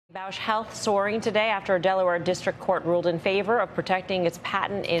Bausch Health soaring today after a Delaware district court ruled in favor of protecting its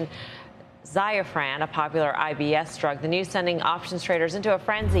patent in Xiafran, a popular IBS drug. The news sending options traders into a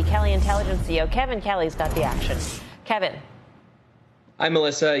frenzy. Kelly Intelligence CEO Kevin Kelly's got the action. Kevin. Hi,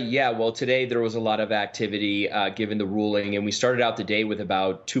 Melissa. Yeah, well, today there was a lot of activity given the ruling, and we started out the day with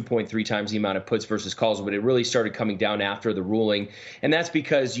about 2.3 times the amount of puts versus calls, but it really started coming down after the ruling. And that's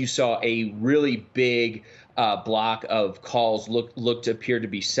because you saw a really big block of calls looked to appear to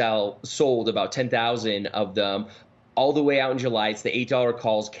be sold, about 10,000 of them, all the way out in July. It's the $8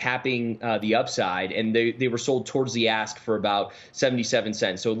 calls capping the upside, and they were sold towards the ask for about 77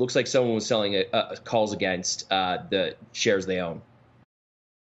 cents. So it looks like someone was selling calls against the shares they own.